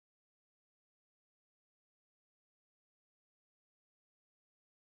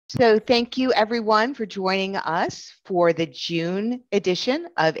So thank you everyone for joining us for the June edition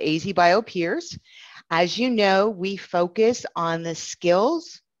of AZBioPEERS. As you know, we focus on the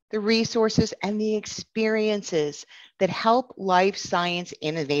skills, the resources, and the experiences that help life science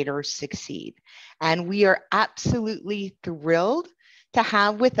innovators succeed. And we are absolutely thrilled to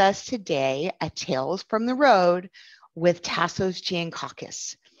have with us today a Tales from the Road with Tassos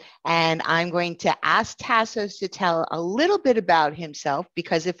Gianakakos. And I'm going to ask Tassos to tell a little bit about himself,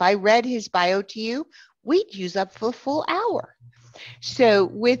 because if I read his bio to you, we'd use up the full hour. So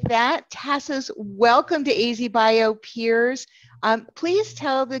with that, Tassos, welcome to AZBioPEERS. Please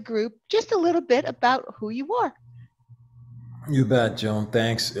tell the group just a little bit about who you are. You bet, Joan.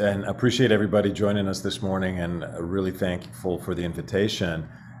 Thanks, and appreciate everybody joining us this morning, and really thankful for the invitation.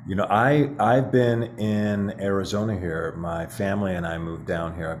 You know, I've been in Arizona here. My family and I moved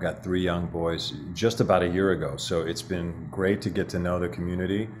down here. I've got 3 young boys just about a year ago. So it's been great to get to know the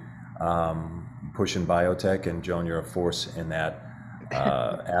community, pushing biotech, and Joan, you're a force in that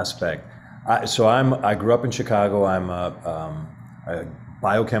aspect. I grew up in Chicago. I'm a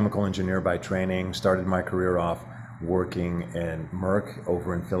biochemical engineer by training. Started my career off working in Merck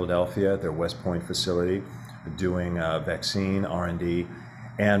over in Philadelphia, their West Point facility, doing vaccine R&D.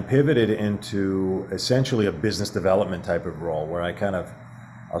 And pivoted into essentially a business development type of role where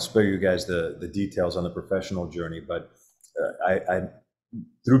I'll spare you guys the details on the professional journey, but I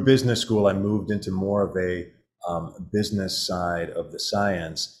through business school, I moved into more of a business side of the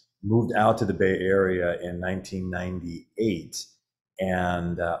science, moved out to the Bay Area in 1998.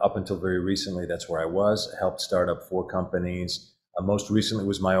 And up until very recently, that's where I was. I helped start up 4 companies. Most recently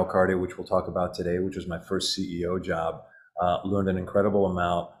was MyoKardia, which we'll talk about today, which was my first CEO job. Learned an incredible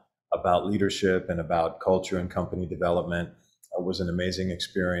amount about leadership and about culture and company development. It was an amazing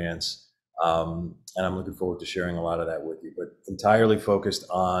experience. And I'm looking forward to sharing a lot of that with you, but entirely focused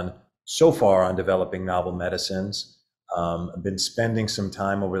so far on developing novel medicines. I've been spending some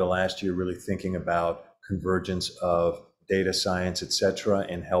time over the last year really thinking about convergence of data science, et cetera,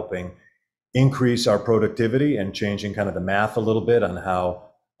 in helping increase our productivity and changing kind of the math a little bit on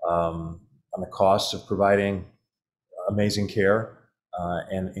how, on the costs of providing amazing care,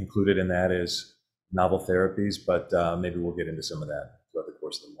 and included in that is novel therapies, but maybe we'll get into some of that throughout the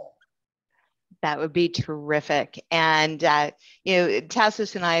course of the morning. That would be terrific. And, you know,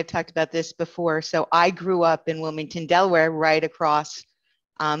 Tassos and I have talked about this before. So I grew up in Wilmington, Delaware, right across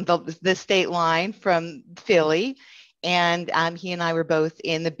the state line from Philly. And he and I were both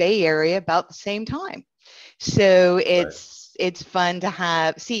in the Bay Area about the same time. So it's fun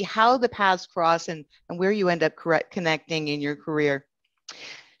to see how the paths cross and where you end up connecting in your career.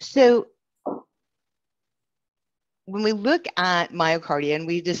 So when we look at MyoKardia, and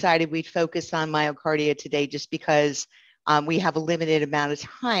we decided we'd focus on MyoKardia today just because we have a limited amount of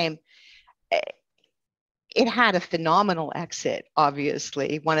time, it had a phenomenal exit,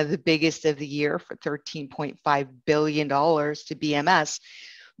 obviously, one of the biggest of the year for $13.5 billion to BMS.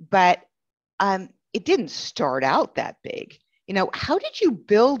 But it didn't start out that big. You know, how did you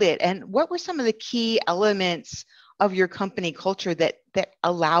build it, and what were some of the key elements of your company culture that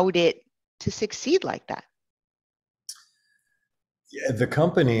allowed it to succeed like that? Yeah, the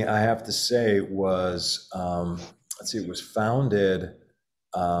company, I have to say, was it was founded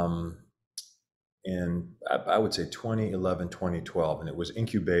in I would say 2011, 2012, and it was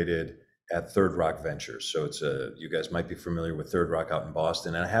incubated at Third Rock Ventures. So you guys might be familiar with Third Rock out in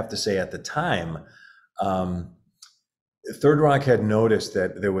Boston. And I have to say, at the time, Third Rock had noticed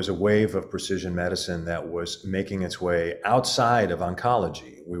that there was a wave of precision medicine that was making its way outside of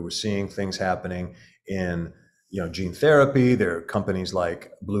oncology. We were seeing things happening in, gene therapy. There are companies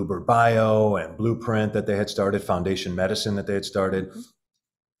like Bluebird Bio and Blueprint that they had started, Foundation Medicine that they had started. Mm-hmm.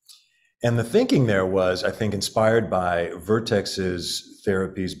 And the thinking there was, I think, inspired by Vertex's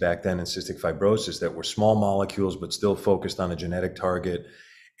therapies back then in cystic fibrosis that were small molecules, but still focused on a genetic target.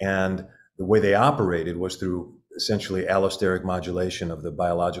 And the way they operated was through essentially allosteric modulation of the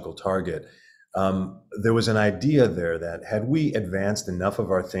biological target. There was an idea there that had we advanced enough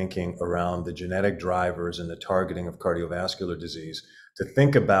of our thinking around the genetic drivers and the targeting of cardiovascular disease to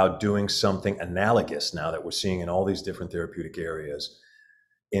think about doing something analogous now that we're seeing in all these different therapeutic areas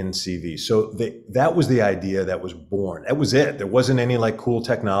in CV. So that was the idea that was born. That was it. There wasn't any cool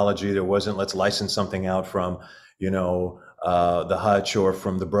technology. There wasn't, let's license something out from, the Hutch or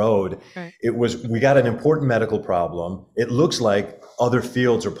from the Broad. Right. It was, we got an important medical problem. It looks like other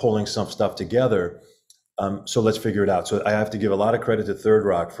fields are pulling some stuff together. So let's figure it out. So I have to give a lot of credit to Third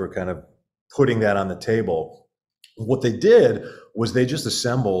Rock for kind of putting that on the table. What they did was they just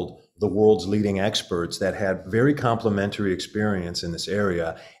assembled the world's leading experts that had very complementary experience in this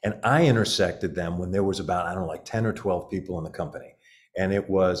area. And I intersected them when there was about, I don't know, like 10 or 12 people in the company. And it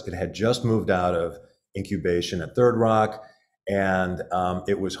had just moved out of incubation at Third Rock, and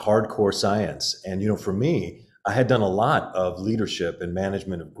it was hardcore science. And, you know, for me, I had done a lot of leadership and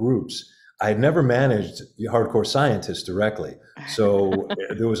management of groups. I had never managed hardcore scientists directly. So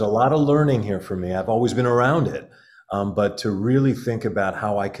there was a lot of learning here for me. I've always been around it. But to really think about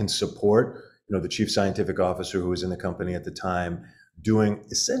how I can support, you know, the chief scientific officer who was in the company at the time, doing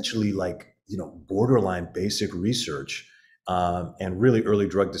essentially like, you know, borderline basic research and really early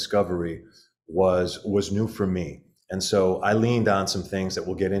drug discovery was new for me. And so I leaned on some things that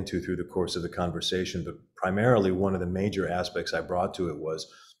we'll get into through the course of the conversation, but primarily one of the major aspects I brought to it was,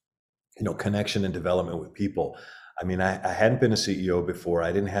 you know, connection and development with people. I mean, I hadn't been a CEO before.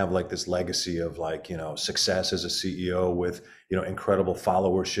 I didn't have like this legacy of like, you know, success as a CEO with, you know, incredible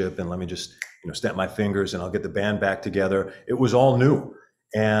followership and let me just, you know, snap my fingers and I'll get the band back together. It was all new.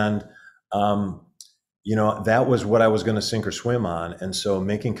 And, you know, that was what I was going to sink or swim on. And so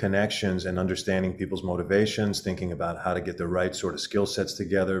making connections and understanding people's motivations, thinking about how to get the right sort of skill sets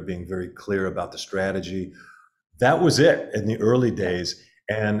together, being very clear about the strategy. That was it in the early days.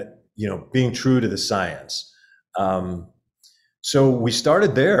 And, you know, being true to the science. So we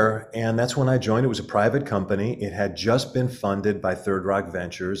started there, and that's when I joined. It was a private company. It had just been funded by Third Rock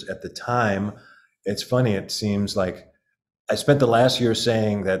Ventures. At the time, it's funny, it seems like I spent the last year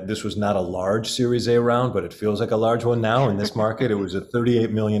saying that this was not a large Series A round, but it feels like a large one now in this market. It was a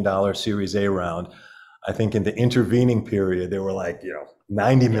 $38 million Series A round. I think in the intervening period, there were like, you know,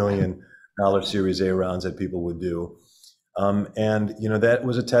 $90 million Series A rounds that people would do. And, you know, that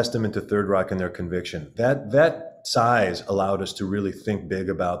was a testament to Third Rock and their conviction. That size allowed us to really think big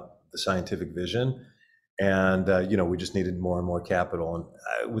about the scientific vision. And, you know, we just needed more and more capital. And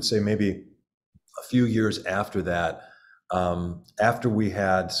I would say maybe a few years after that, after we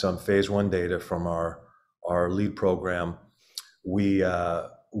had some phase 1 data from our lead program, we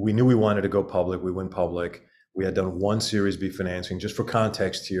knew we wanted to go public. We went public. We had done one Series B financing, just for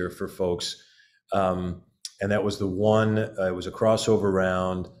context here for folks. And that was the one, it was a crossover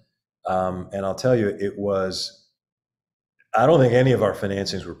round. And I'll tell you, I don't think any of our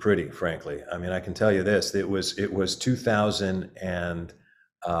financings were pretty, frankly. I mean, I can tell you this, it was 2000 and,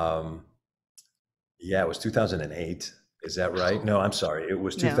 it was 2008. Is that right? No, I'm sorry. It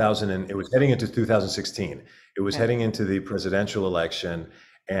was 2000 and it was heading into 2016. It was heading into the presidential election.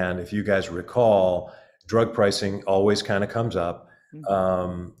 And if you guys recall, drug pricing always kind of comes up.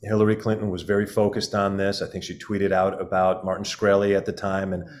 Hillary Clinton was very focused on this. I think she tweeted out about Martin Shkreli at the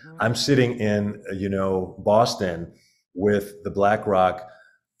time. And I'm sitting in, you know, Boston with the BlackRock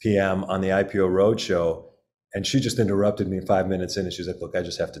PM on the IPO roadshow. And she just interrupted me 5 minutes in and she's like, look, I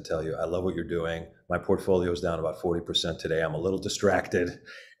just have to tell you, I love what you're doing. My portfolio is down about 40% today. I'm a little distracted.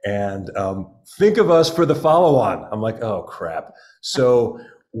 And think of us for the follow-on. I'm like, oh, crap. So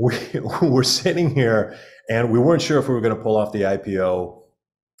we're sitting here and we weren't sure if we were going to pull off the IPO.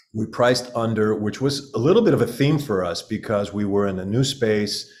 We priced under, which was a little bit of a theme for us because we were in a new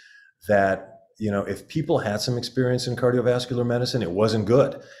space that, you know, if people had some experience in cardiovascular medicine, it wasn't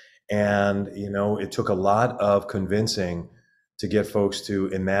good. And, you know, it took a lot of convincing to get folks to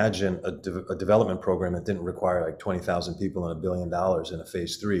imagine a development program that didn't require like 20,000 people and $1 billion in a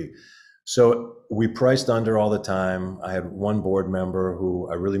phase 3. So we priced under all the time. I had one board member who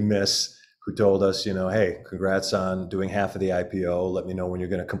I really miss, who told us, you know, hey, congrats on doing half of the IPO. Let me know when you're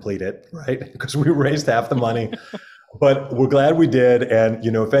going to complete it, right? Because we raised half the money. But we're glad we did. And,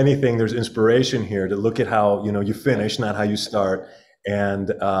 you know, if anything, there's inspiration here to look at how, you know, you finish, not how you start.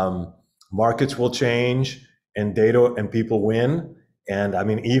 And markets will change and data and people win. And I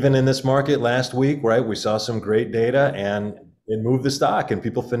mean, even in this market last week, right, we saw some great data and it moved the stock and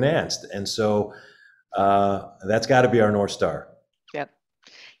people financed. And so that's got to be our North Star. Yep.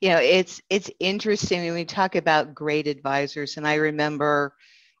 You know, it's interesting when we talk about great advisors. And I remember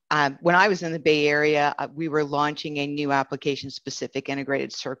when I was in the Bay Area, we were launching a new application-specific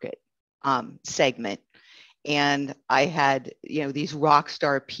integrated circuit segment. And I had, you know, these rock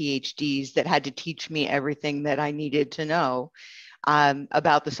star PhDs that had to teach me everything that I needed to know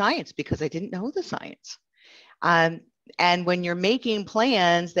about the science because I didn't know the science. And when you're making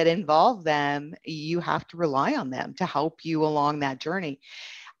plans that involve them, you have to rely on them to help you along that journey.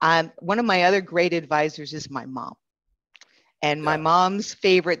 One of my other great advisors is my mom. And my mom's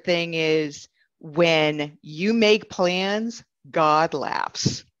favorite thing is when you make plans, God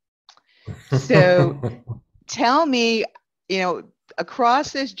laughs. So tell me, you know,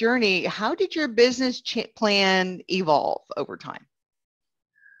 across this journey, how did your business plan evolve over time?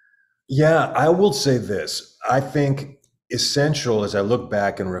 Yeah, I will say this. I think essential as I look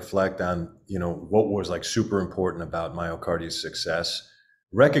back and reflect on, what was like super important about MyoKardia's success,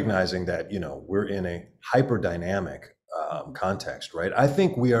 recognizing that, we're in a hyper dynamic Mhm. context, right? I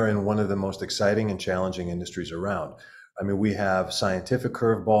think we are in one of the most exciting and challenging industries around. I mean, we have scientific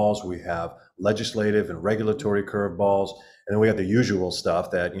curveballs, we have legislative and regulatory curveballs, and then we have the usual stuff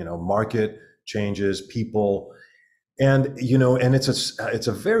that, market changes, people, and it's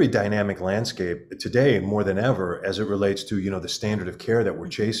a very dynamic landscape today more than ever as it relates to, the standard of care that we're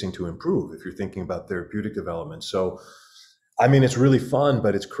chasing to improve if you're thinking about therapeutic development. So, I mean, it's really fun,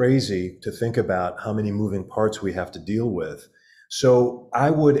 but it's crazy to think about how many moving parts we have to deal with. So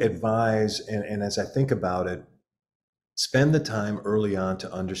I would advise, and as I think about it, spend the time early on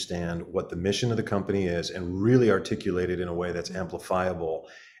to understand what the mission of the company is and really articulate it in a way that's amplifiable,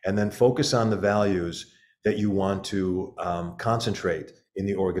 and then focus on the values that you want to concentrate in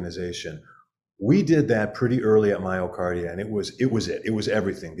the organization. We did that pretty early at MyoKardia, and it was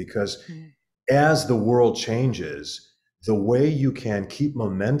everything, because Mhm. as the world changes, the way you can keep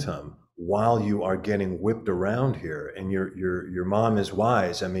momentum while you are getting whipped around here, and your mom is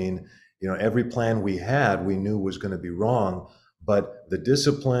wise. I mean, every plan we had, we knew was going to be wrong, but the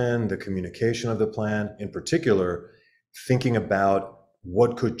discipline, the communication of the plan, in particular, thinking about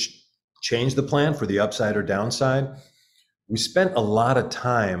what could change the plan for the upside or downside, we spent a lot of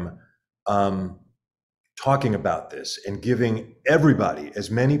time um, talking about this and giving everybody,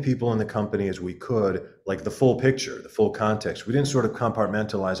 as many people in the company as we could, like the full picture, the full context. We didn't sort of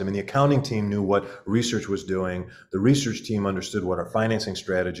compartmentalize. I mean, the accounting team knew what research was doing. The research team understood what our financing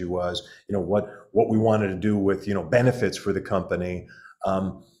strategy was, what we wanted to do with, benefits for the company.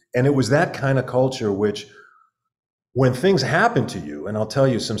 And it was that kind of culture which, when things happen to you, and I'll tell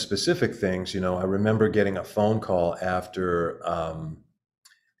you some specific things, I remember getting a phone call after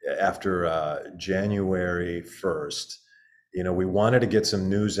January 1st. We wanted to get some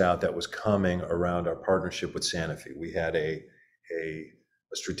news out that was coming around our partnership with Sanofi. We had a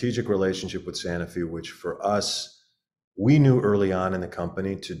strategic relationship with Sanofi, which for us, we knew early on in the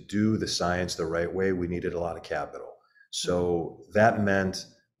company, to do the science the right way, we needed a lot of capital. So that meant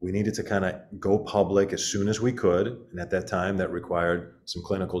we needed to kind of go public as soon as we could. And at that time, that required some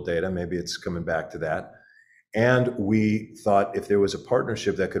clinical data. Maybe it's coming back to that. And we thought if there was a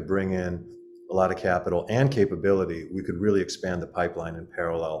partnership that could bring in a lot of capital and capability, we could really expand the pipeline in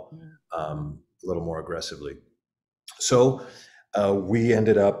parallel, a little more aggressively. So we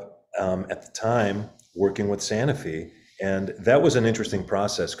ended up at the time working with Sanofi, and that was an interesting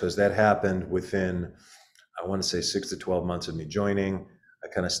process because that happened within, I want to say, 6 to 12 months of me joining. I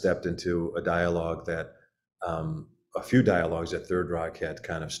kind of stepped into a dialogue that a few dialogues that Third Rock had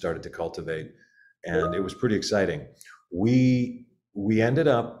kind of started to cultivate, and it was pretty exciting. We ended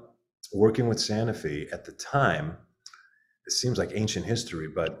up working with Sanofi at the time. It seems like ancient history,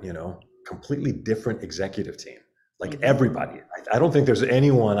 but completely different executive team. Like everybody, I don't think there's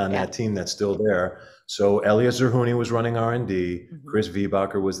anyone on Yeah. that team that's still there. So Elias Zerhouni was running R&D, Chris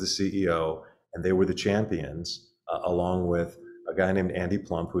Wiebacher was the CEO, and they were the champions, along with a guy named Andy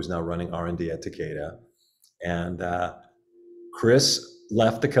Plump, who's now running R&D at Takeda. And Chris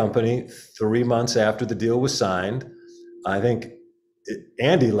left the company 3 months after the deal was signed. I think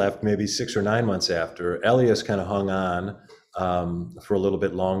Andy left maybe 6 or 9 months after. Elias kind of hung on for a little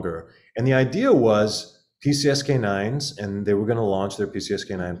bit longer. And the idea was PCSK9s, and they were going to launch their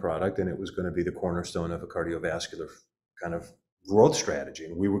PCSK9 product, and it was going to be the cornerstone of a cardiovascular kind of growth strategy,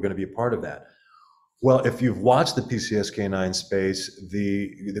 and we were going to be a part of that. Well, if you've watched the PCSK9 space,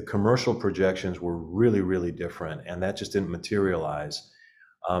 the commercial projections were really, really different, and that just didn't materialize.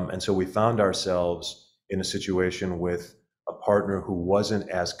 And so we found ourselves in a situation with a partner who wasn't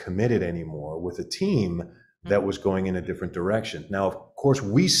as committed anymore, with a team that was going in a different direction. Now, of course,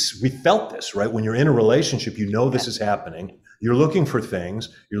 we felt this, right? When you're in a relationship, this is happening. You're looking for things,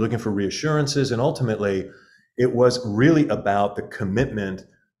 you're looking for reassurances, and ultimately, it was really about the commitment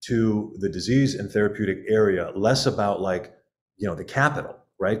to the disease and therapeutic area, less about the capital,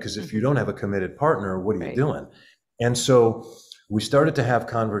 right? Because if you don't have a committed partner, what are you doing? And so we started to have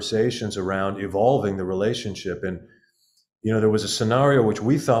conversations around evolving the relationship. And, there was a scenario which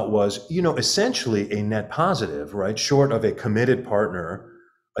we thought was, essentially a net positive, right? Short of a committed partner,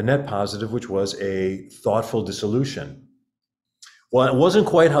 a net positive, which was a thoughtful dissolution. Well, it wasn't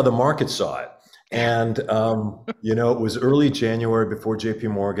quite how the market saw it. And, it was early January before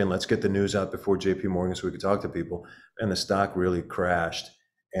JP Morgan. Let's get the news out before JP Morgan so we could talk to people. And the stock really crashed.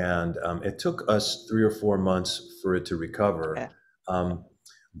 And it took us 3 or 4 months for it to recover.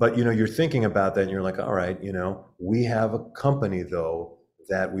 But, you're thinking about that and you're like, all right, we have a company, though,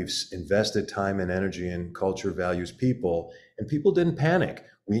 that we've invested time and energy in culture, values, people, and people didn't panic.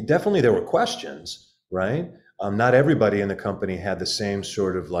 There were questions, right? Not everybody in the company had the same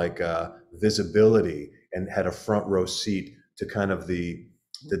sort of like visibility and had a front row seat to kind of the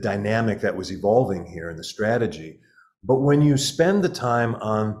dynamic that was evolving here and the strategy. But when you spend the time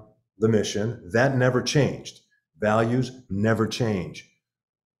on the mission, that never changed. Values never change.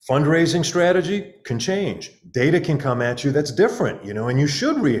 Fundraising strategy can change. Data can come at you that's different, and you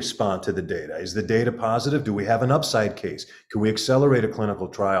should respond to the data. Is the data positive? Do we have an upside case? Can we accelerate a clinical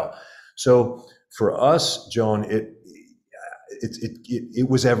trial? So for us, Joan, it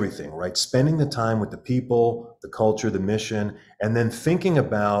was everything, right? Spending the time with the people, the culture, the mission, and then thinking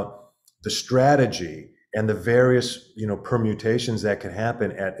about the strategy and the various, permutations that can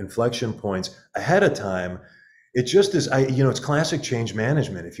happen at inflection points ahead of time. It just is, it's classic change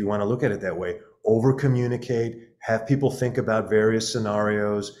management, if you want to look at it that way. Over communicate, have people think about various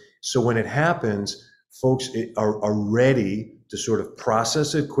scenarios. So when it happens, folks are ready to sort of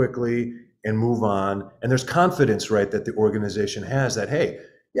process it quickly and move on. And there's confidence, right, that the organization has that, hey,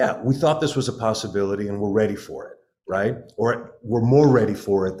 yeah, we thought this was a possibility and we're ready for it, right? Or we're more ready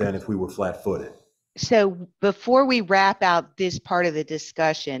for it than if we were flat-footed. So before we wrap out this part of the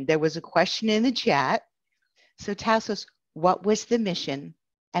discussion, there was a question in the chat. So Tassos, what was the mission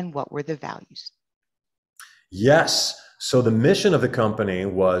and what were the values? Yes. So the mission of the company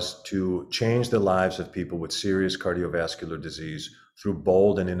was to change the lives of people with serious cardiovascular disease through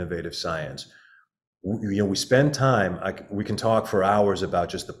bold and innovative science. We spend time, we can talk for hours about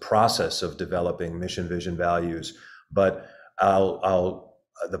just the process of developing mission, vision, values, but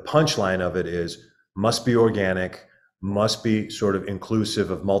the punchline of it is must be organic, must be sort of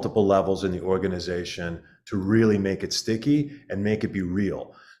inclusive of multiple levels in the organization to really make it sticky and make it be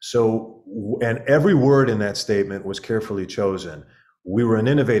real. So, and every word in that statement was carefully chosen. We were an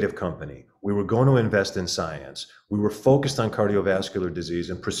innovative company. We were going to invest in science. We were focused on cardiovascular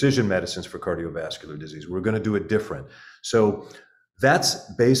disease and precision medicines for cardiovascular disease. We were going to do it different. So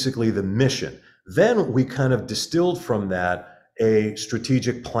that's basically the mission. Then we kind of distilled from that a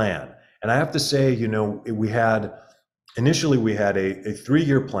strategic plan. And I have to say, initially we had a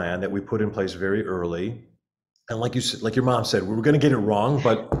 3-year plan that we put in place very early. And like you said, like your mom said, we were going to get it wrong,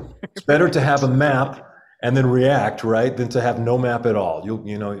 but it's better to have a map and then react, right, than to have no map at all.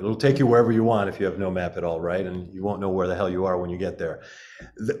 It'll take you wherever you want if you have no map at all, right? And you won't know where the hell you are when you get there.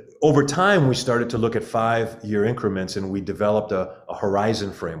 Over time, we started to look at 5-year increments, and we developed a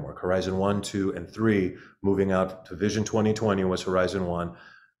horizon framework, Horizon 1, 2, and 3, moving out to Vision 2020 was Horizon 1,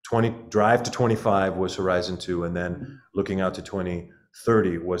 Drive to 25 was Horizon 2, and then looking out to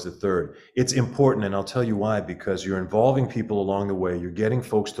 2030 was the third. It's important, and I'll tell you why, because you're involving people along the way.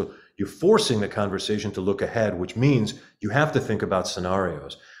 You're forcing the conversation to look ahead, which means you have to think about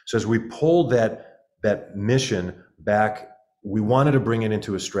scenarios. So as we pulled that mission back, we wanted to bring it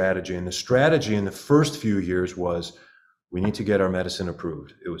into a strategy. And the strategy in the first few years was, we need to get our medicine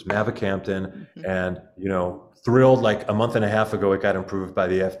approved. It was mavacamten, and thrilled, like a month and a half ago, it got approved by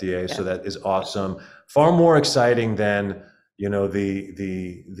the FDA. Yeah. So that is awesome. Far more exciting than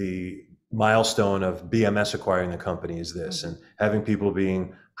the milestone of BMS acquiring the company is this, and having people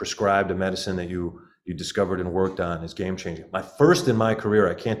being prescribed a medicine that you discovered and worked on is game changing. My first in my career,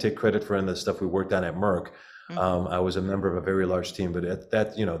 I can't take credit for any of the stuff we worked on at Merck. I was a member of a very large team, but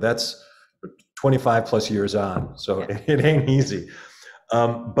that's 25 plus years on, so it ain't easy.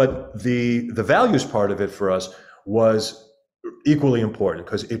 But the values part of it for us was equally important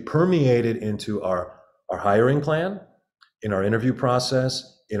because it permeated into our hiring plan, in our interview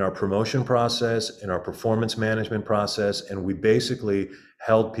process, in our promotion process, in our performance management process, and we basically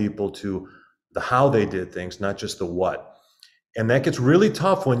held people to the how they did things, not just the what. And that gets really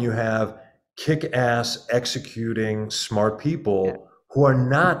tough when you have kick-ass executing smart people who are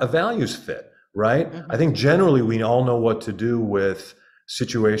not a values fit, right? I think generally we all know what to do with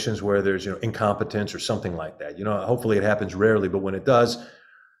situations where there's incompetence or something like that. Hopefully it happens rarely, but when it does,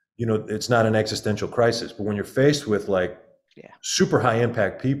 it's not an existential crisis. But when you're faced with super high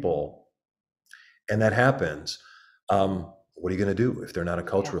impact people and that happens, what are you going to do if they're not a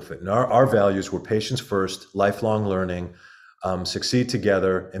cultural fit? And our values were patients first, lifelong learning, succeed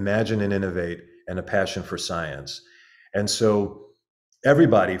together, imagine and innovate, and a passion for science. And so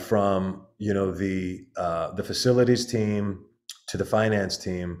everybody from the facilities team to the finance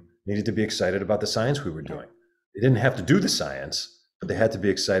team needed to be excited about the science we were doing. They didn't have to do the science, but they had to be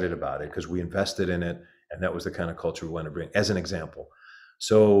excited about it because we invested in it, and that was the kind of culture we want to bring, as an example.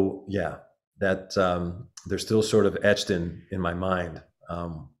 So that they're still sort of etched in my mind,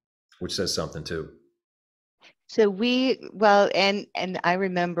 which says something too. So and I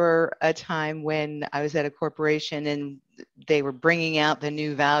remember a time when I was at a corporation and they were bringing out the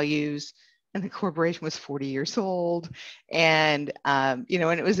new values, and the corporation was 40 years old, and and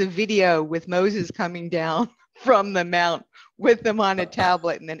it was a video with Moses coming down from the mount with them on a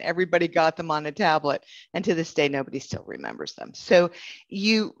tablet, and then everybody got them on a tablet, and to this day nobody still remembers them. So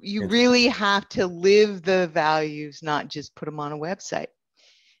you really have to live the values, not just put them on a website.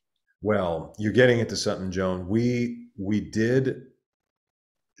 Well, you're getting into something, Joan. We did.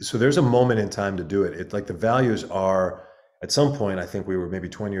 So there's a moment in time to do it. It's like the values are, at some point, I think we were maybe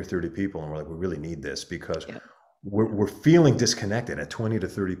 20 or 30 people, and we're like, we really need this because we're feeling disconnected at 20 to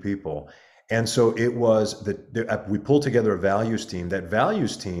 30 people. And so it was that we pulled together a values team. That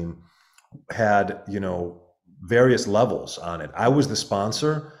values team had, various levels on it. I was the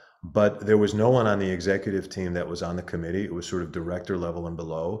sponsor, but there was no one on the executive team that was on the committee. It was sort of director level and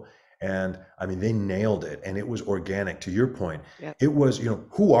below. And I mean, they nailed it, and it was organic. To your point, it was,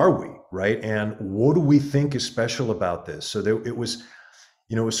 who are we, right? And what do we think is special about this? So it was,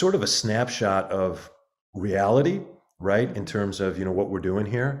 it was sort of a snapshot of reality, right? In terms of, what we're doing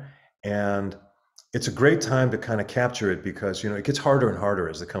here. And it's a great time to kind of capture it because, it gets harder and harder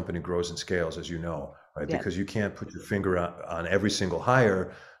as the company grows and scales, as you know, right? Because you can't put your finger on every single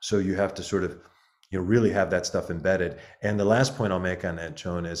hire. So you have to sort of, really have that stuff embedded. And the last point I'll make on that,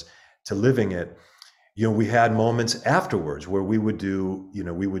 Joan, is to living it. We had moments afterwards where we would do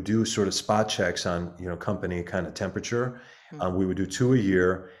sort of spot checks on, company kind of temperature. We would do 2 a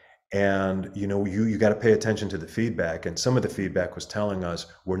year. And, you got to pay attention to the feedback. And some of the feedback was telling us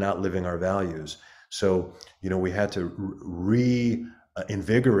we're not living our values. So, we had to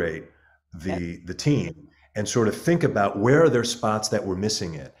reinvigorate the team and sort of think about where are there spots that we're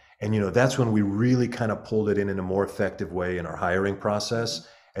missing it. And, that's when we really kind of pulled it in a more effective way in our hiring process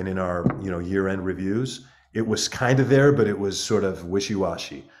and in our, year-end reviews. It was kind of there, but it was sort of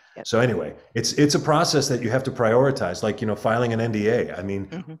wishy-washy. So anyway, it's a process that you have to prioritize, like, filing an NDA. I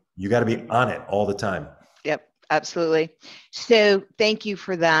mean, you got to be on it all the time. Yep, absolutely. So thank you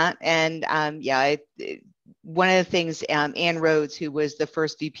for that. And one of the things Ann Rhodes, who was the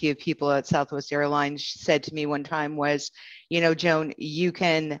first VP of people at Southwest Airlines, said to me one time was, Joan, you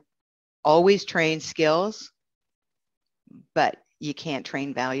can always train skills, but you can't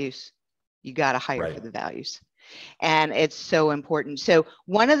train values. You got to hire for the values. And it's so important. So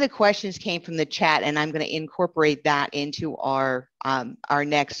one of the questions came from the chat, and I'm going to incorporate that into our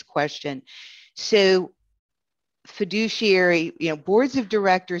next question. So fiduciary, boards of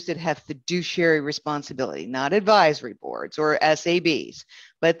directors that have fiduciary responsibility, not advisory boards or SABs,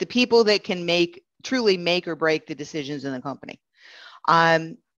 but the people that can truly make or break the decisions in the company.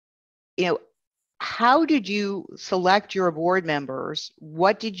 How did you select your board members?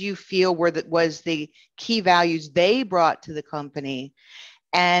 What did you feel was the key values they brought to the company?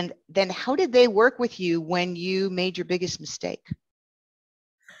 And then how did they work with you when you made your biggest mistake?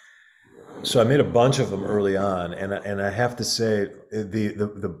 So I made a bunch of them early on, and I have to say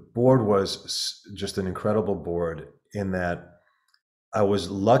the board was just an incredible board in that I was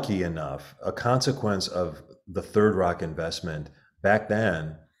lucky enough, a consequence of the Third Rock investment back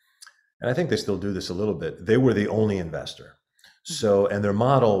then. And I think they still do this a little bit. They were the only investor. So, and their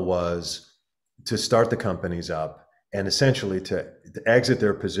model was to start the companies up and essentially to exit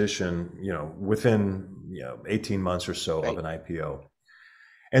their position, within, 18 months or so of an IPO.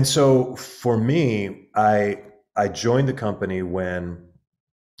 And so for me, I joined the company when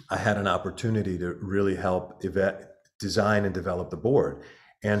I had an opportunity to really help design and develop the board.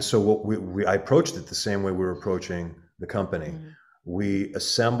 And so I approached it the same way we were approaching the company. We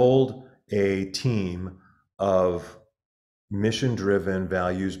assembled a team of mission-driven,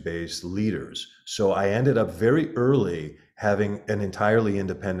 values-based leaders. So I ended up very early having an entirely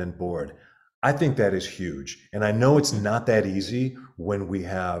independent board. I think that is huge. And I know it's not that easy when we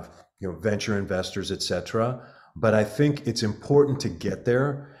have, venture investors, et cetera, but I think it's important to get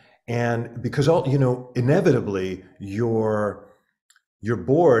there. And because inevitably your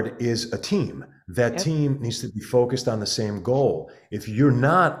board is a team. That team needs to be focused on the same goal. If you're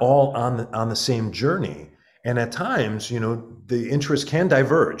not all on the same journey, and at times, the interests can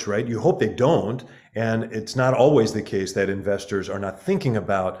diverge, right? You hope they don't. And it's not always the case that investors are not thinking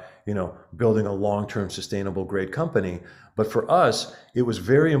about, building a long-term sustainable great company. But for us, it was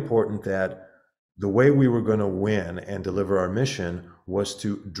very important that the way we were going to win and deliver our mission was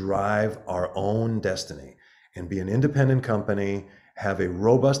to drive our own destiny and be an independent company, have a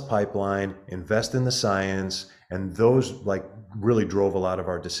robust pipeline, invest in the science, and those really drove a lot of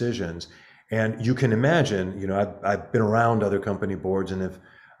our decisions. And you can imagine, I've been around other company boards, and if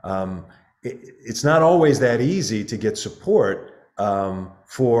it's not always that easy to get support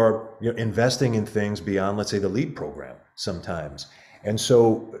for investing in things beyond, let's say, the lead program sometimes. And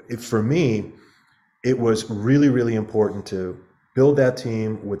so for me, it was really, really important to build that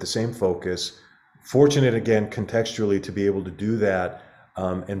team with the same focus. Fortunate, again, contextually, to be able to do that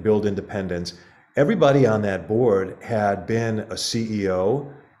and build independence. Everybody on that board had been a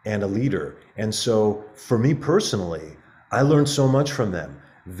CEO and a leader. And so for me personally, I learned so much from them.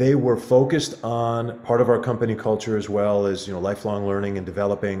 They were focused on part of our company culture, as well as lifelong learning and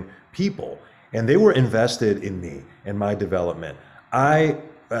developing people. And they were invested in me and my development. I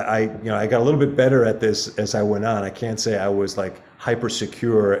got a little bit better at this as I went on. I can't say I was like hyper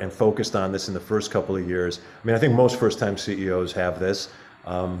secure and focused on this in the first couple of years. I mean, I think most first-time CEOs have this.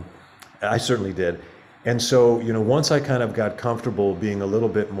 I certainly did. And so, once I kind of got comfortable being a little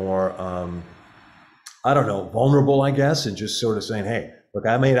bit more, vulnerable, I guess, and just sort of saying, hey, look,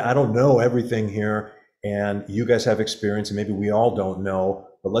 I don't know everything here, and you guys have experience, and maybe we all don't know,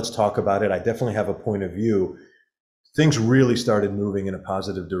 but let's talk about it. I definitely have a point of view. Things really started moving in a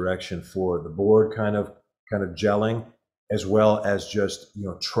positive direction for the board, kind of gelling, as well as just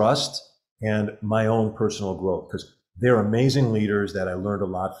trust and my own personal growth, because they're amazing leaders that I learned a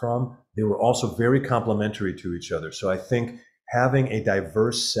lot from. They were also very complementary to each other. So I think having a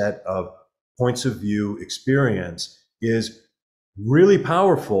diverse set of points of view, experience is really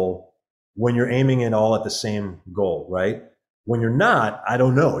powerful when you're aiming it all at the same goal, right? When you're not, I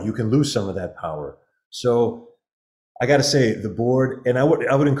don't know, you can lose some of that power. So I got to say, the board, and I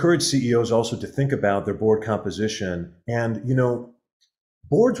would encourage CEOs also to think about their board composition. And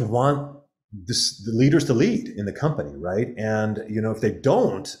boards want the leaders to lead in the company, right? And if they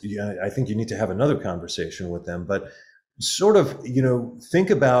don't, I think you need to have another conversation with them. But sort of think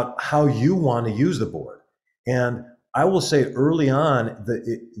about how you want to use the board. And I will say, early on,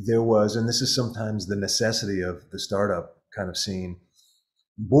 there was, and this is sometimes the necessity of the startup kind of scene,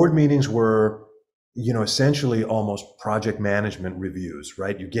 board meetings were essentially almost project management reviews,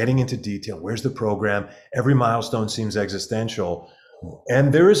 right? You're getting into detail. Where's the program? Every milestone seems existential.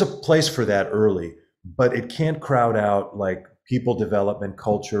 And there is a place for that early, but it can't crowd out like people development,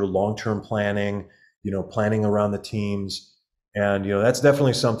 culture, long-term planning, planning around the teams. And, that's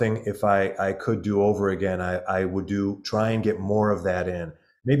definitely something, if I could do over again, I would try and get more of that in.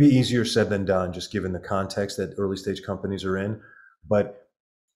 Maybe easier said than done, just given the context that early stage companies are in. But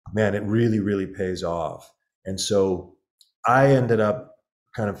man, it really, really pays off. And so I ended up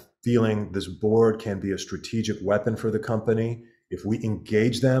kind of feeling this board can be a strategic weapon for the company. If we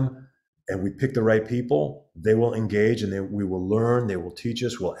engage them and we pick the right people, they will engage, and we will learn, they will teach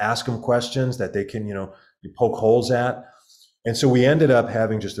us, we'll ask them questions that they can, poke holes at. And so we ended up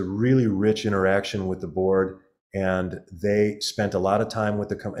having just a really rich interaction with the board, and they spent a lot of time with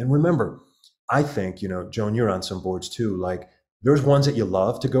the company. And remember, I think, Joan, you're on some boards too, like there's ones that you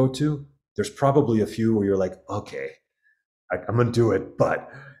love to go to. There's probably a few where you're like, okay, I'm going to do it, but.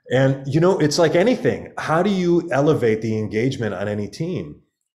 And, it's like anything. How do you elevate the engagement on any team?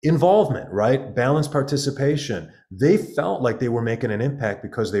 Involvement, right? Balanced participation. They felt like they were making an impact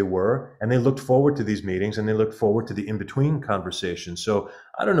because they were, and they looked forward to these meetings, and they looked forward to the in-between conversations. So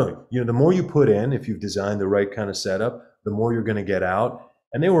I don't know, the more you put in, if you've designed the right kind of setup, the more you're going to get out.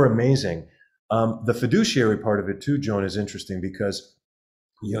 And they were amazing. The fiduciary part of it too, Joan, is interesting because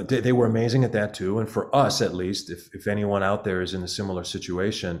they were amazing at that too. And for us, at least, if anyone out there is in a similar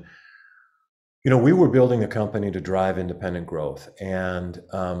situation, we were building a company to drive independent growth. And,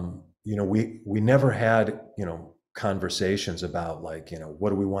 we never had, conversations about like, what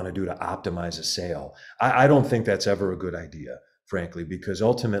do we want to do to optimize a sale? I don't think that's ever a good idea, frankly, because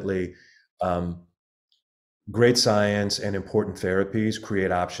ultimately, great science and important therapies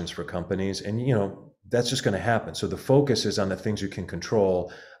create options for companies. And, that's just going to happen. So the focus is on the things you can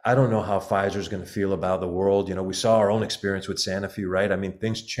control. I don't know how Pfizer is going to feel about the world. We saw our own experience with Sanofi, right? I mean,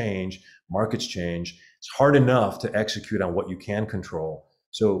 things change, markets change. It's hard enough to execute on what you can control.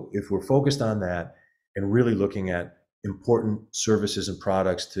 So if we're focused on that and really looking at important services and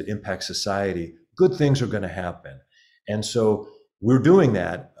products to impact society, good things are going to happen. And so we're doing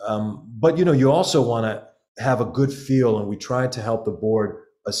that. But, you also want to have a good feel, and we tried to help the board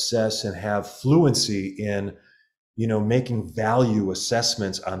assess and have fluency in, making value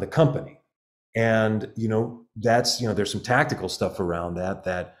assessments on the company. And, that's, there's some tactical stuff around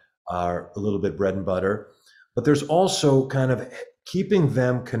that are a little bit bread and butter, but there's also kind of keeping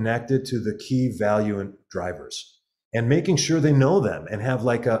them connected to the key value and drivers and making sure they know them and have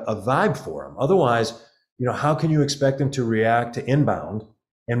like a vibe for them. Otherwise, how can you expect them to react to inbound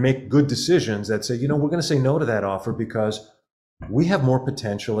and make good decisions that say, we're going to say no to that offer because we have more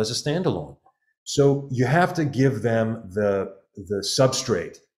potential as a standalone. So you have to give them the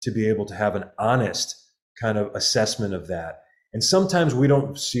substrate to be able to have an honest kind of assessment of that. And sometimes we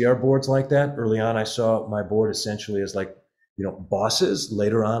don't see our boards like that. Early on, I saw my board essentially as like, bosses.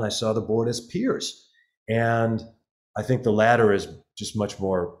 Later on, I saw the board as peers. And I think the latter is just much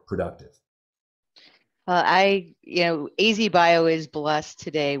more productive. AZBio is blessed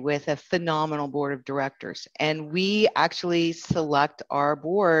today with a phenomenal board of directors, and we actually select our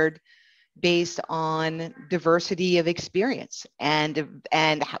board based on diversity of experience and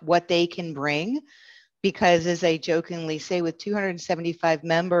what they can bring. Because as I jokingly say, with 275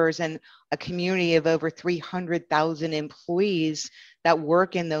 members and a community of over 300,000 employees that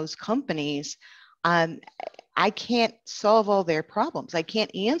work in those companies, I can't solve all their problems. I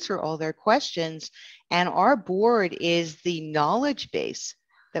can't answer all their questions. And our board is the knowledge base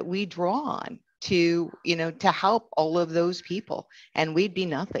that we draw on to help all of those people. And we'd be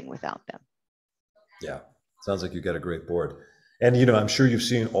nothing without them. Yeah, sounds like you got a great board. And, I'm sure you've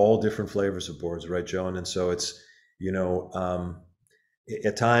seen all different flavors of boards, right, Joan? And so it's,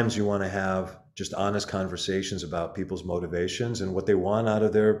 at times you want to have just honest conversations about people's motivations and what they want out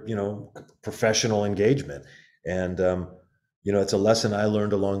of their, professional engagement. And, it's a lesson I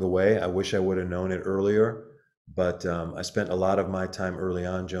learned along the way. I wish I would have known it earlier, but I spent a lot of my time early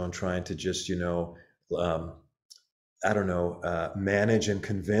on, Joan, trying to just, manage and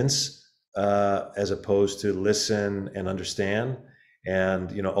convince as opposed to listen and understand.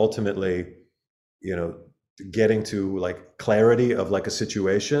 And, ultimately, getting to like clarity of like a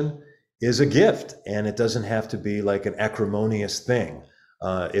situation is a gift, and it doesn't have to be like an acrimonious thing.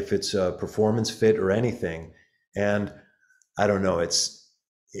 If it's a performance fit or anything. And I don't know, it's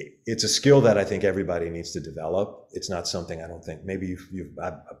a skill that I think everybody needs to develop. It's not something I don't think, maybe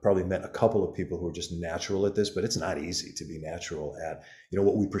I've probably met a couple of people who are just natural at this, but it's not easy to be natural at,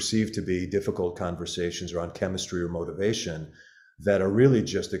 what we perceive to be difficult conversations around chemistry or motivation that are really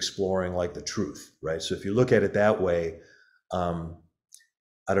just exploring like the truth, right? So if you look at it that way, I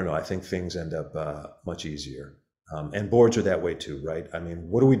don't know, I think things end up much easier. And boards are that way too, right? I mean,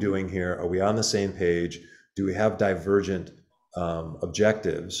 what are we doing here? Are we on the same page? Do we have divergent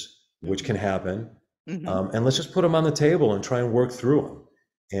objectives, which can happen? Mm-hmm. And let's just put them on the table and try and work through them.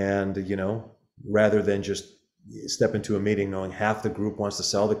 And, rather than just step into a meeting knowing half the group wants to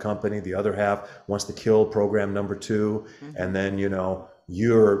sell the company, the other half wants to kill program number 2, and then,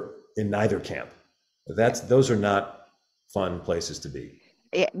 you're in neither camp. Those are not fun places to be.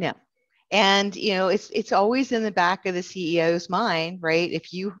 Yeah, no. And, it's always in the back of the CEO's mind, right?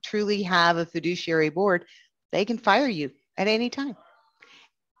 If you truly have a fiduciary board, they can fire you at any time.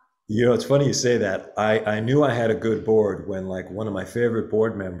 It's funny you say that. I knew I had a good board when like one of my favorite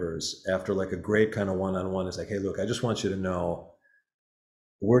board members, after like a great kind of one-on-one, is like, hey, look, I just want you to know,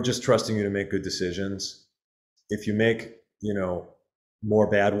 we're just trusting you to make good decisions. If you make, more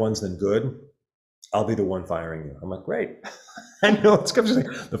bad ones than good, I'll be the one firing you. I'm like, great. I know it's going to be,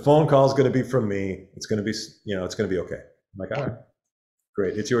 the phone call is going to be from me. It's going to be, it's going to be okay. I'm like, all right,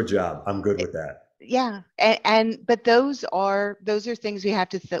 great. It's your job. I'm good with that. Yeah. But those are things we have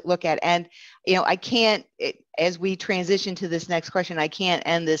to look at. And, I can't, as we transition to this next question, I can't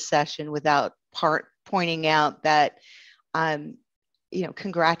end this session without pointing out that,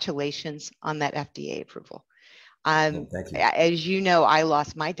 congratulations on that FDA approval. Thank you. As you know, I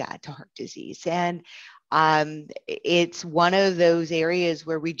lost my dad to heart disease, and it's one of those areas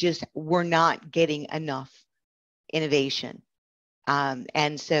where we're not getting enough innovation.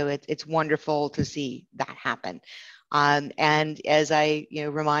 And so it's wonderful to see that happen. And as I,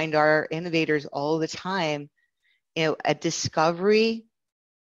 remind our innovators all the time, a discovery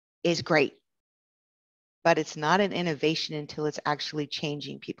is great, but it's not an innovation until it's actually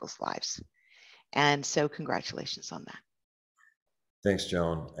changing people's lives. And so congratulations on that. Thanks,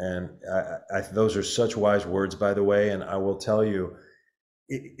 Joan. And those are such wise words, by the way. And I will tell you,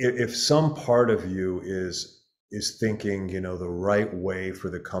 if some part of you is thinking, the right way for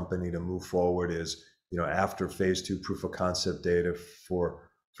the company to move forward is, after phase 2 proof of concept data for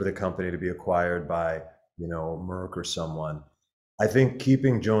the company to be acquired by, Merck or someone, I think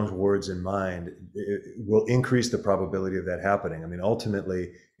keeping Joan's words in mind will increase the probability of that happening. I mean,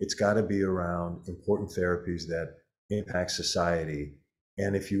 ultimately, it's got to be around important therapies that impact society.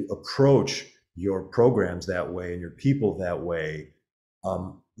 And if you approach your programs that way and your people that way,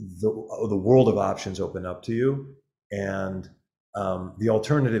 the world of options open up to you. And the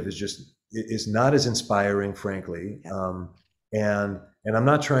alternative is not as inspiring, frankly. And I'm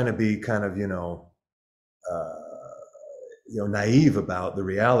not trying to be kind of, naive about the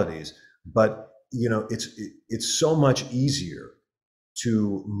realities, but it's so much easier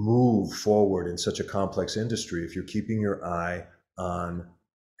to move forward in such a complex industry if you're keeping your eye on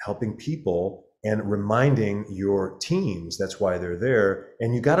helping people and reminding your teams that's why they're there,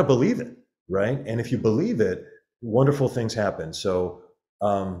 and you got to believe it, right? And if you believe it, wonderful things happen. So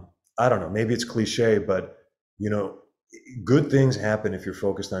I don't know, maybe it's cliche, but good things happen if you're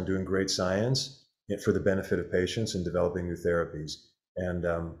focused on doing great science for the benefit of patients and developing new therapies.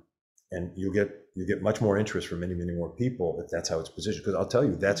 And you get much more interest from many, many more people if that's how it's positioned. Because I'll tell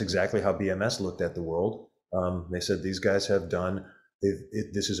you, that's exactly how BMS looked at the world. They said these guys have done,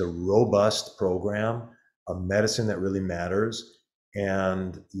 this is a robust program, a medicine that really matters.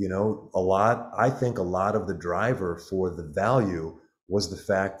 And, I think a lot of the driver for the value was the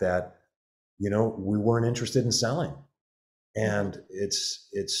fact that, we weren't interested in selling. And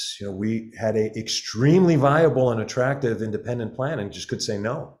we had a extremely viable and attractive independent plan and just could say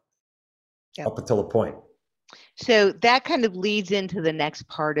no. Yep. Up until a point. So that kind of leads into the next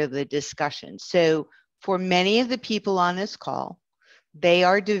part of the discussion. So for many of the people on this call, they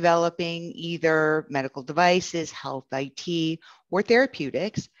are developing either medical devices, health IT, or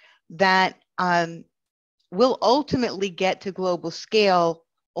therapeutics that will ultimately get to global scale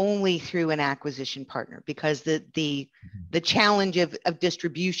only through an acquisition partner, because the challenge of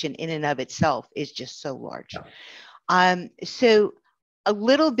distribution in and of itself is just so large. Yeah. So a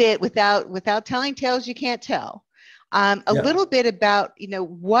little bit, without telling tales you can't tell, little bit about,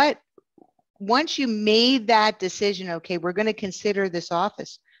 what, once you made that decision, okay, we're going to consider this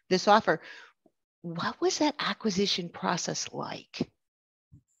offer, what was that acquisition process like?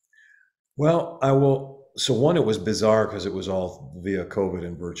 Well, so one, it was bizarre because it was all via COVID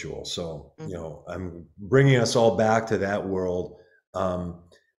and virtual. So, I'm bringing us all back to that world.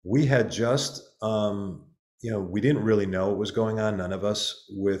 We had just, we didn't really know what was going on, none of us,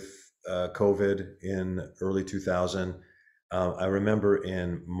 with COVID in early 2000. I remember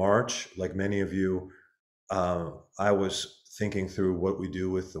in March, like many of you, I was thinking through what we do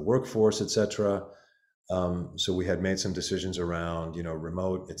with the workforce, et cetera. So we had made some decisions around,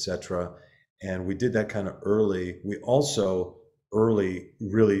 remote, et cetera. And we did that kind of early. We also early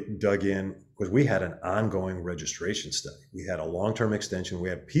really dug in because we had an ongoing registration study. We had a long-term extension. We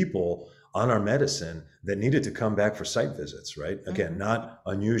had people on our medicine that needed to come back for site visits, right? Again, not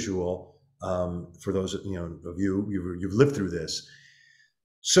unusual for those of you've lived through this.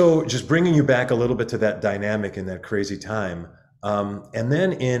 So just bringing you back a little bit to that dynamic in that crazy time. And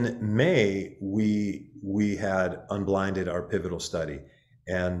then in May, we had unblinded our pivotal study,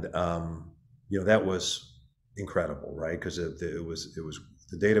 and that was incredible, right? Because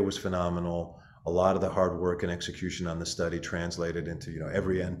the data was phenomenal. A lot of the hard work and execution on the study translated into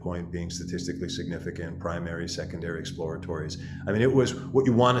every endpoint being statistically significant, primary, secondary, exploratories. I mean, it was what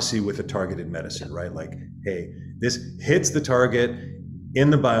you want to see with a targeted medicine, right? Like, hey, this hits the target in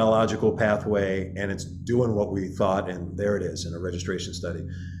the biological pathway and it's doing what we thought, and there it is in a registration study.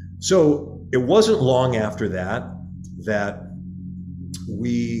 So it wasn't long after that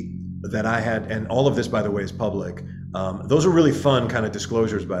I had, and all of this, by the way, is public. Those are really fun kind of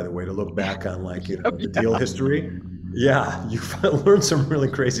disclosures, by the way, to look back on, like, the deal history. Yeah, you learn some really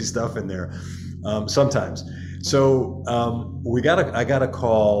crazy stuff in there sometimes. So I got a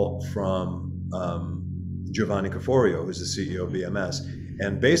call from Giovanni Caforio, who's the CEO of BMS.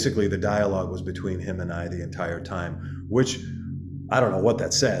 And basically the dialogue was between him and I the entire time, which I don't know what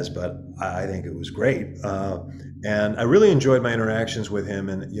that says, but I think it was great. And I really enjoyed my interactions with him.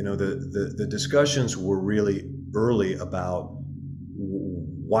 And, the discussions were really early about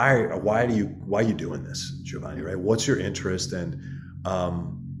why are you doing this, Giovanni, right? What's your interest? And,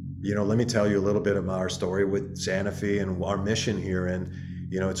 let me tell you a little bit about our story with Sanofi and our mission here. And,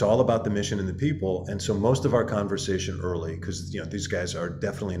 it's all about the mission and the people. And so most of our conversation early, because, these guys are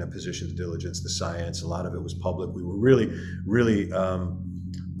definitely in a position to diligence the science. A lot of it was public. We were really, really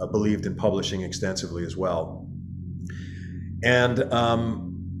believed in publishing extensively as well. And,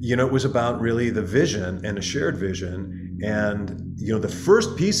 it was about really the vision and a shared vision. And, the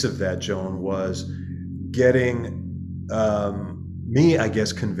first piece of that, Joan, was getting me, I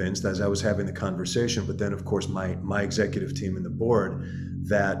guess, convinced as I was having the conversation, but then of course my executive team and the board,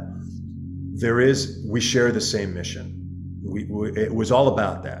 that we share the same mission. It was all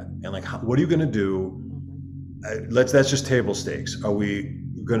about that. And like, what are you going to do? That's just table stakes. Are we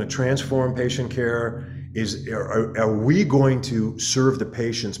going to transform patient care? Are we going to serve the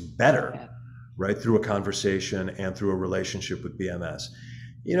patients better, right, through a conversation and through a relationship with BMS?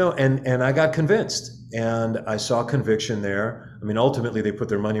 And I got convinced, and I saw conviction there. I mean, ultimately they put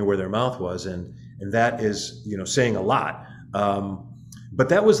their money where their mouth was, and that is, saying a lot. But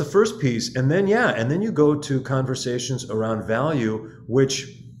that was the first piece. And then, yeah, and then you go to conversations around value,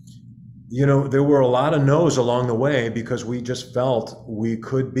 which, there were a lot of no's along the way because we just felt we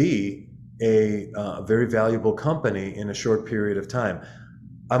could be a very valuable company in a short period of time.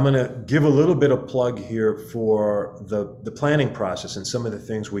 I'm going to give a little bit of plug here for the planning process and some of the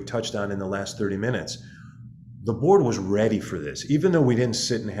things we touched on in the last 30 minutes. The board was ready for this, even though we didn't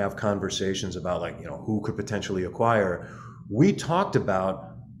sit and have conversations about who could potentially acquire. We talked about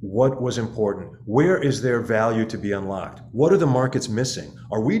what was important. Where is there value to be unlocked? What are the markets missing?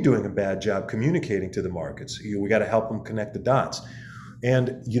 Are we doing a bad job communicating to the markets? We got to help them connect the dots.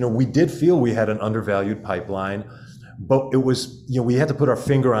 And, we did feel we had an undervalued pipeline, but it was, we had to put our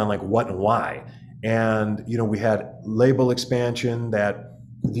finger on what and why. And, we had label expansion that,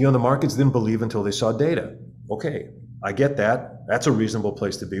 the markets didn't believe until they saw data. Okay, I get that. That's a reasonable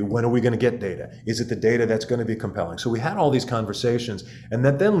place to be. When are we going to get data? Is it the data that's going to be compelling? So we had all these conversations, and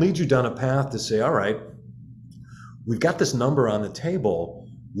that then leads you down a path to say, all right, we've got this number on the table.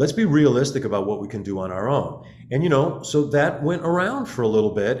 Let's be realistic about what we can do on our own. And, so that went around for a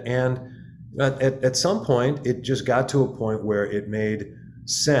little bit. And at some point, it just got to a point where it made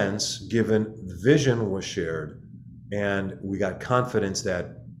sense given the vision was shared. And we got confidence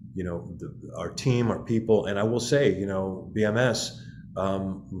that our team, our people, and I will say, BMS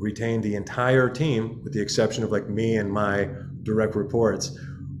retained the entire team with the exception of me and my direct reports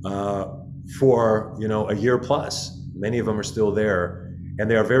for a year plus. Many of them are still there, and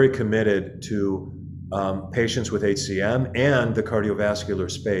they are very committed to patients with HCM and the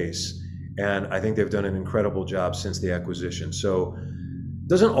cardiovascular space. And I think they've done an incredible job since the acquisition. So it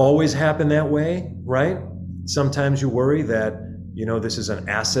doesn't always happen that way, right? Sometimes you worry that this is an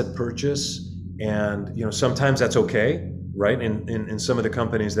asset purchase, and sometimes that's okay, right? In some of the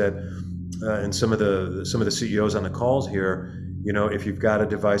companies that, and some of the CEOs on the calls here, if you've got a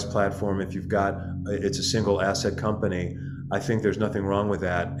device platform, if it's a single asset company, I think there's nothing wrong with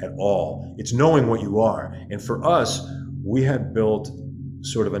that at all. It's knowing what you are, and for us, we had built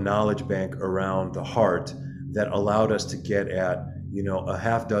sort of a knowledge bank around the heart that allowed us to get at a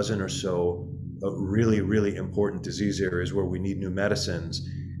half dozen or so really, really important disease areas where we need new medicines.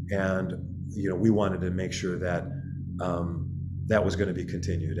 And, we wanted to make sure that that was going to be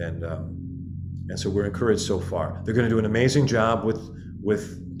continued. And so we're encouraged so far. They're going to do an amazing job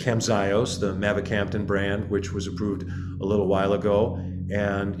with Camzyos, the mavacamten brand, which was approved a little while ago.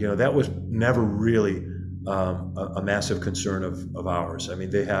 And, that was never really a massive concern of ours. I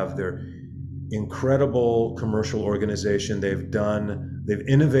mean, they have their incredible commercial organization. They've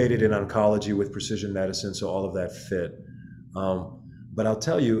innovated in oncology with precision medicine, so all of that fit. But I'll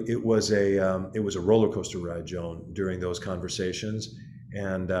tell you, it was a roller coaster ride, Joan, during those conversations.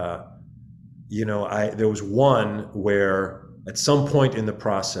 And there was one where at some point in the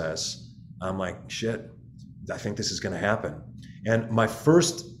process, I'm like, shit, I think this is going to happen. And my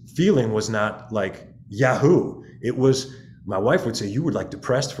first feeling was not like Yahoo. It was, my wife would say, you were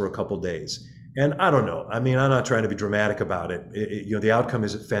depressed for a couple days. And I don't know. I mean, I'm not trying to be dramatic about it. The outcome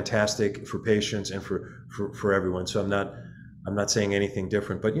is fantastic for patients and for everyone. So I'm not saying anything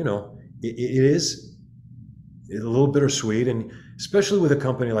different. But it is a little bittersweet, and especially with a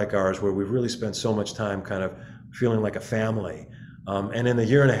company like ours, where we've really spent so much time kind of feeling like a family. And in the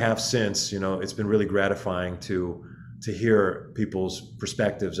year and a half since, it's been really gratifying to hear people's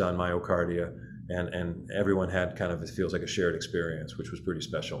perspectives on MyoKardia, and everyone had kind of, it feels like a shared experience, which was pretty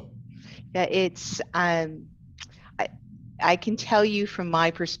special. Yeah, it's I can tell you from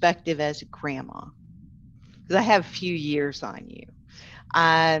my perspective as a grandma, because I have a few years on you.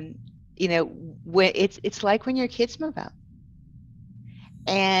 When it's like when your kids move out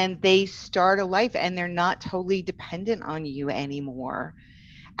and they start a life and they're not totally dependent on you anymore.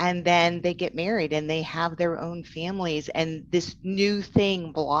 And then they get married and they have their own families, and this new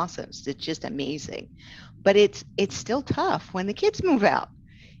thing blossoms. It's just amazing. But it's still tough when the kids move out.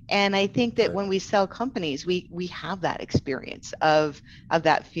 And I think that when we sell companies, we have that experience of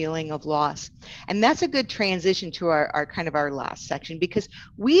that feeling of loss. And that's a good transition to our kind of our last section, because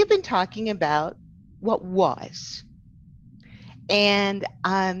we have been talking about what was. And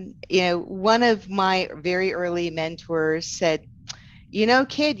one of my very early mentors said,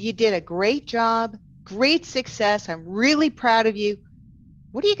 kid, you did a great job, great success. I'm really proud of you.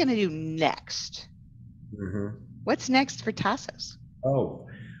 What are you going to do next? Mm-hmm. What's next for Tassos? Oh,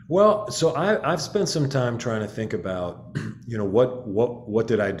 well, so I've spent some time trying to think about, what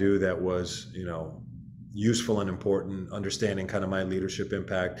did I do that was, useful and important, understanding kind of my leadership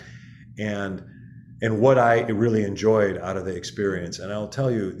impact, and what I really enjoyed out of the experience. And I'll tell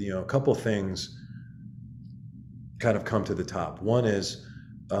you, a couple things. kind of come to the top. One is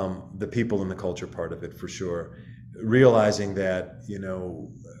the people and the culture part of it, for sure. Realizing that,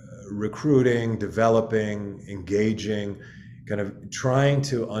 recruiting, developing, engaging, kind of trying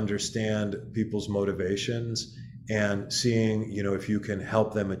to understand people's motivations and seeing, if you can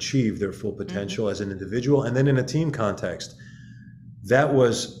help them achieve their full potential as an individual, and then in a team context. That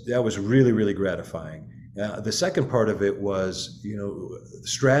was really, really gratifying. The second part of it was,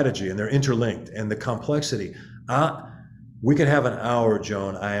 strategy, and they're interlinked, and the complexity. We could have an hour,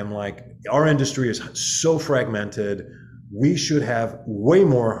 Joan. I am like, our industry is so fragmented. We should have way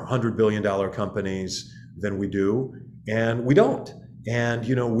more $100 billion companies than we do, and we don't. And,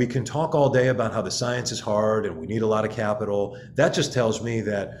 we can talk all day about how the science is hard and we need a lot of capital. That just tells me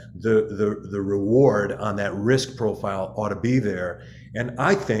that the reward on that risk profile ought to be there. And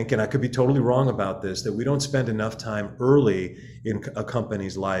I think, and I could be totally wrong about this, that we don't spend enough time early in a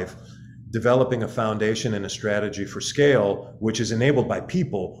company's life developing a foundation and a strategy for scale, which is enabled by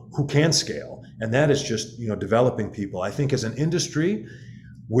people who can scale. And that is just, developing people. I think as an industry,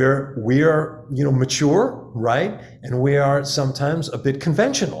 where we are, mature, right? And we are sometimes a bit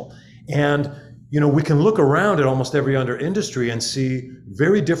conventional. And, we can look around at almost every other industry and see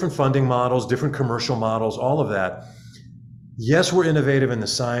very different funding models, different commercial models, all of that. Yes, we're innovative and the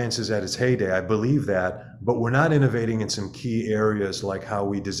science is at its heyday. I believe that, but we're not innovating in some key areas like how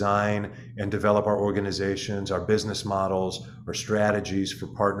we design and develop our organizations, our business models, our strategies for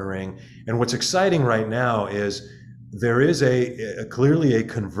partnering. And what's exciting right now is there is clearly a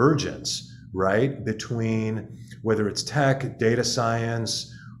convergence, right, between whether it's tech, data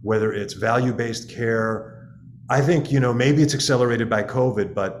science, whether it's value-based care. I think, maybe it's accelerated by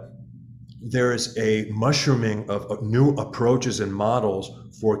COVID, but there is a mushrooming of new approaches and models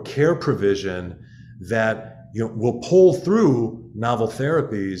for care provision that will pull through novel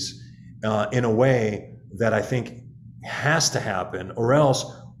therapies in a way that I think has to happen, or else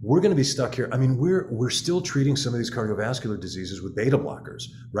we're going to be stuck here. I mean, we're still treating some of these cardiovascular diseases with beta blockers,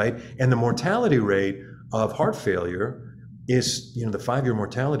 right? And the mortality rate of heart failure is, the 5-year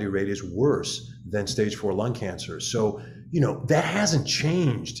mortality rate is worse than stage 4 lung cancer. So, that hasn't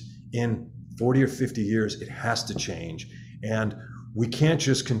changed in 40 or 50 years. It has to change. And we can't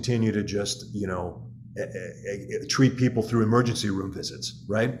just continue to just, treat people through emergency room visits,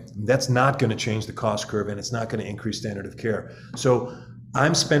 right? That's not going to change the cost curve, and it's not going to increase standard of care. So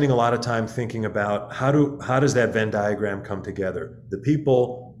I'm spending a lot of time thinking about how does that Venn diagram come together? The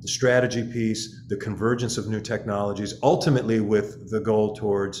people, the strategy piece, the convergence of new technologies, ultimately with the goal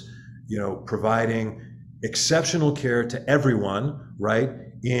towards, providing exceptional care to everyone, right?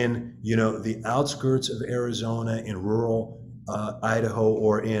 In, the outskirts of Arizona, in rural Idaho,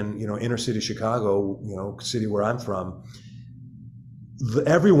 or in, inner city Chicago, city where I'm from.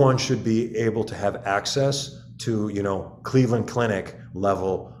 Everyone should be able to have access to, Cleveland Clinic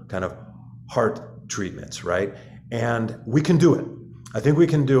level kind of heart treatments, right? And we can do it. I think we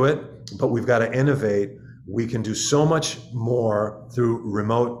can do it, but we've got to innovate. We can do so much more through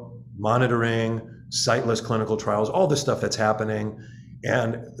remote monitoring, siteless clinical trials, all this stuff that's happening,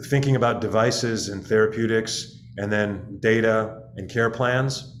 and thinking about devices and therapeutics, and then data and care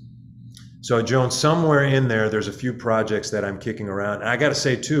plans. So Joan, somewhere in there's a few projects that I'm kicking around. And I got to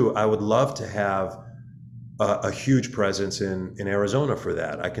say too, I would love to have a huge presence in Arizona for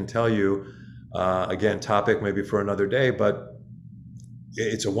that. I can tell you, again, topic maybe for another day, but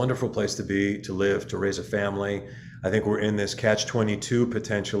it's a wonderful place to be, to live, to raise a family. I think we're in this catch-22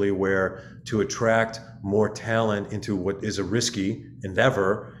 potentially, where to attract more talent into what is a risky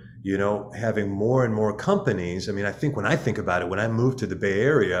endeavor, having more and more companies. I mean, I think when I think about it, when I moved to the Bay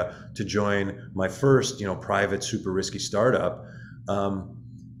Area to join my first, private super risky startup,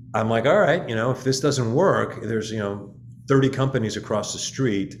 I'm like, all right, if this doesn't work, there's, 30 companies across the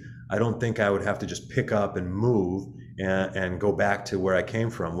street. I don't think I would have to just pick up and move and go back to where I came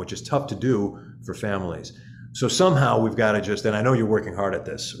from, which is tough to do for families. So somehow we've got to just, and I know you're working hard at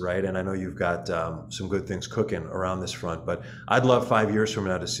this, right? And I know you've got some good things cooking around this front, but I'd love 5 years from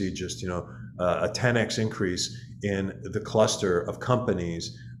now to see just, a 10x increase in the cluster of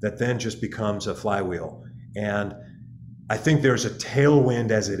companies that then just becomes a flywheel. And I think there's a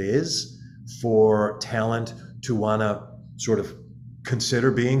tailwind as it is for talent to want to sort of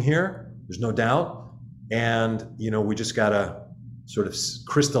consider being here. There's no doubt. And, we just got to sort of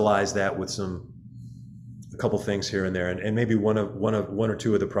crystallize that with a couple things here and there. And maybe one or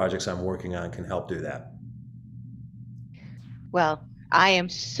two of the projects I'm working on can help do that. Well, I am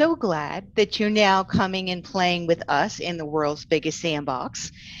so glad that you're now coming and playing with us in the world's biggest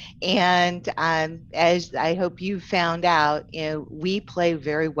sandbox. And as I hope you found out, we play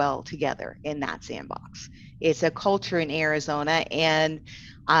very well together in that sandbox. It's a culture in Arizona. And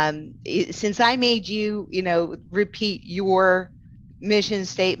since I made you, repeat your mission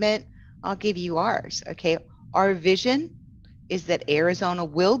statement, I'll give you ours. Okay. Our vision is that Arizona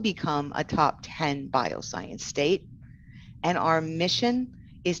will become a top 10 bioscience state. And our mission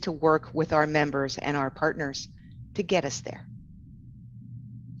is to work with our members and our partners to get us there.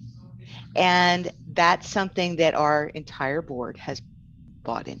 And that's something that our entire board has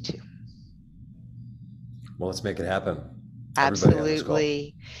bought into. Well, let's make it happen.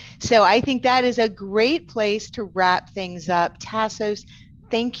 Absolutely. So I think that is a great place to wrap things up. Tassos,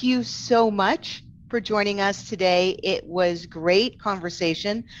 thank you so much for joining us today. It was great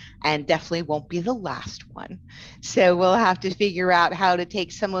conversation and definitely won't be the last one. So we'll have to figure out how to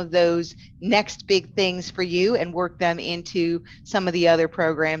take some of those next big things for you and work them into some of the other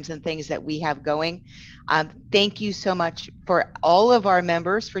programs and things that we have going. Thank you so much for all of our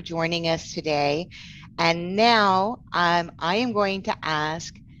members for joining us today. And now I am going to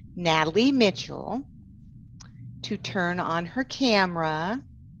ask Natalie Mitchell to turn on her camera.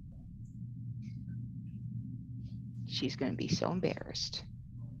 She's going to be so embarrassed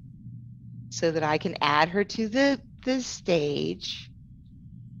so that I can add her to the stage.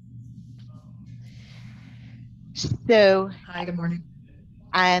 So, hi, good morning.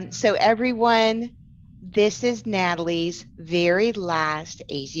 So everyone, this is Natalie's very last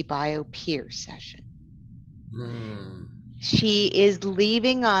AZBioPEERS session. She is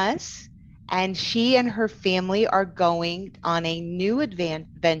leaving us, and she and her family are going on a new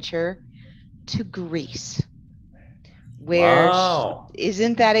adventure to Greece. Wow.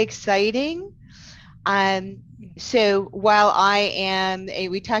 Isn't that exciting? So while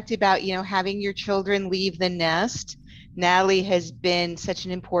we talked about, having your children leave the nest, Natalie has been such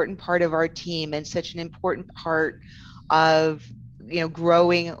an important part of our team and such an important part of,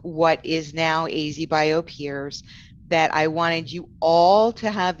 growing what is now AZBioPEERS, that I wanted you all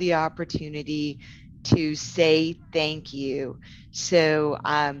to have the opportunity to say thank you. So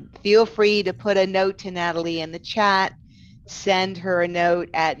feel free to put a note to Natalie in the chat. Send her a note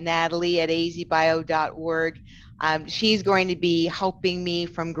at natalie@azbio.org. She's going to be helping me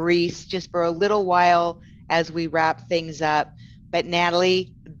from Greece just for a little while as we wrap things up. But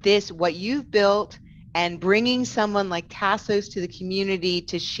Natalie, what you've built and bringing someone like Tassos to the community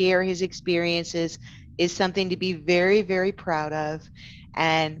to share his experiences is something to be very, very proud of.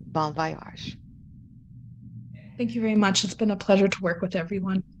 And bon voyage. Thank you very much. It's been a pleasure to work with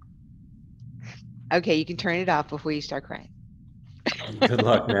everyone. Okay, you can turn it off before you start crying. Good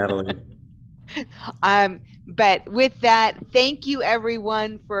luck, Natalie. But with that, thank you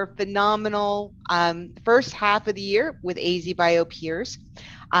everyone for a phenomenal first half of the year with AZBioPEERS.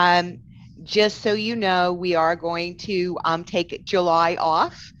 Just so you know, we are going to take July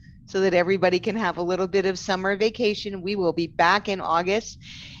off so that everybody can have a little bit of summer vacation. We will be back in August.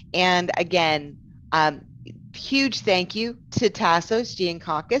 And again, huge thank you to Tassos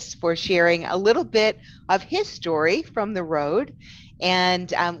Gianakakos for sharing a little bit of his story from the road.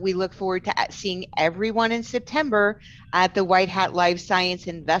 And we look forward to seeing everyone in September at the White Hat Life Science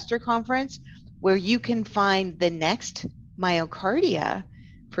Investor Conference, where you can find the next MyoKardia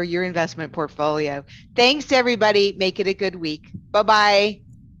for your investment portfolio. Thanks, everybody. Make it a good week. Bye-bye.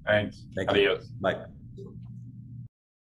 Thanks. Thank you. Adios. Bye.